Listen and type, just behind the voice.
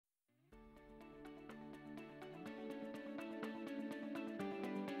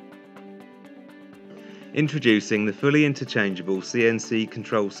Introducing the fully interchangeable CNC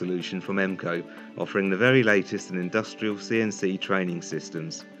control solution from Emco, offering the very latest in industrial CNC training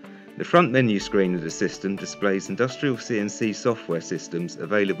systems. The front menu screen of the system displays industrial CNC software systems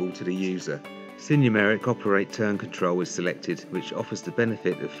available to the user. Numeric Operate Turn Control is selected, which offers the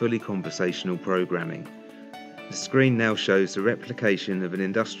benefit of fully conversational programming. The screen now shows the replication of an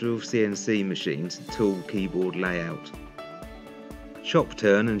industrial CNC machine's tool keyboard layout. Shop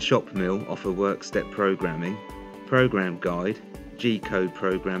Turn and Shop Mill offer work step programming, program guide, G-code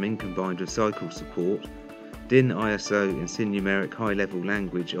programming combined with cycle support. DIN ISO in Numeric high-level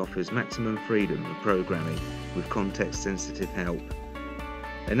language offers maximum freedom of programming with context-sensitive help.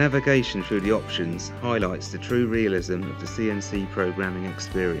 A navigation through the options highlights the true realism of the CNC programming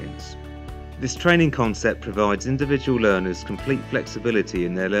experience. This training concept provides individual learners complete flexibility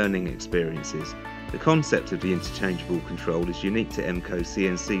in their learning experiences. The concept of the interchangeable control is unique to Emco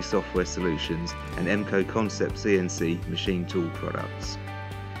CNC software solutions and Emco Concept CNC machine tool products.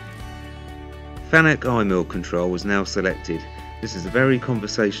 FANUC iMill control was now selected. This is a very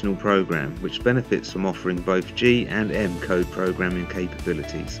conversational program which benefits from offering both G and M code programming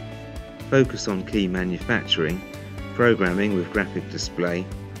capabilities. Focus on key manufacturing, programming with graphic display,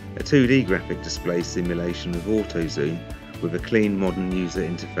 a 2D graphic display simulation with auto zoom with a clean modern user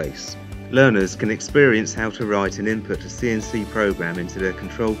interface. Learners can experience how to write and input a CNC program into their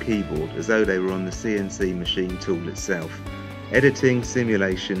control keyboard as though they were on the CNC machine tool itself. Editing,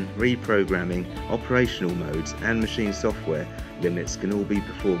 simulation, reprogramming, operational modes and machine software limits can all be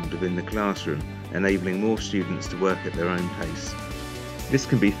performed within the classroom, enabling more students to work at their own pace. This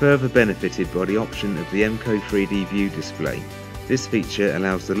can be further benefited by the option of the Emco 3D View display. This feature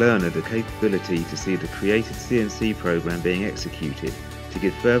allows the learner the capability to see the created CNC program being executed, to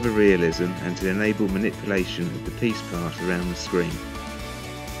give further realism and to enable manipulation of the piece part around the screen.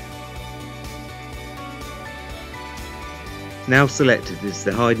 Now selected is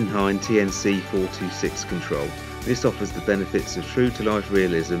the Heidenhain TNC 426 control. This offers the benefits of true-to-life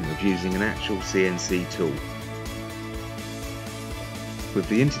realism of using an actual CNC tool. With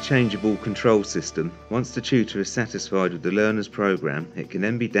the interchangeable control system, once the tutor is satisfied with the learner's program, it can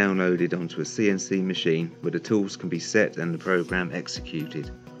then be downloaded onto a CNC machine where the tools can be set and the program executed.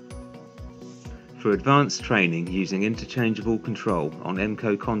 For advanced training using interchangeable control on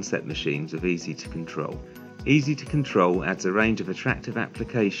Emco concept machines of Easy to Control. Easy to Control adds a range of attractive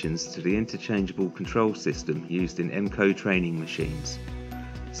applications to the interchangeable control system used in Emco training machines.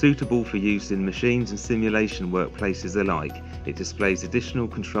 Suitable for use in machines and simulation workplaces alike, it displays additional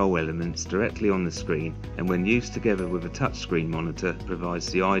control elements directly on the screen and when used together with a touchscreen monitor provides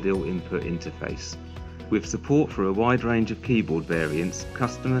the ideal input interface. With support for a wide range of keyboard variants,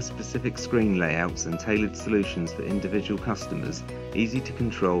 customer-specific screen layouts and tailored solutions for individual customers, Easy to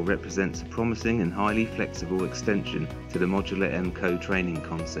Control represents a promising and highly flexible extension to the modular Emco training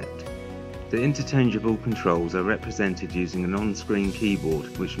concept. The interchangeable controls are represented using an on-screen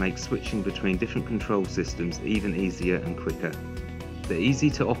keyboard, which makes switching between different control systems even easier and quicker. The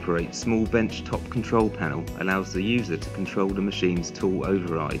easy-to-operate small bench-top control panel allows the user to control the machine's tool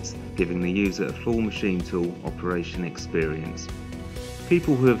overrides, giving the user a full machine tool operation experience.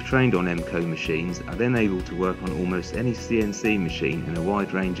 People who have trained on Emco machines are then able to work on almost any CNC machine in a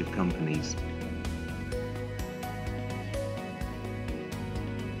wide range of companies.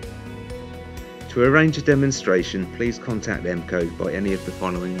 To arrange a demonstration, please contact Emco by any of the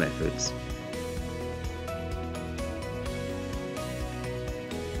following methods.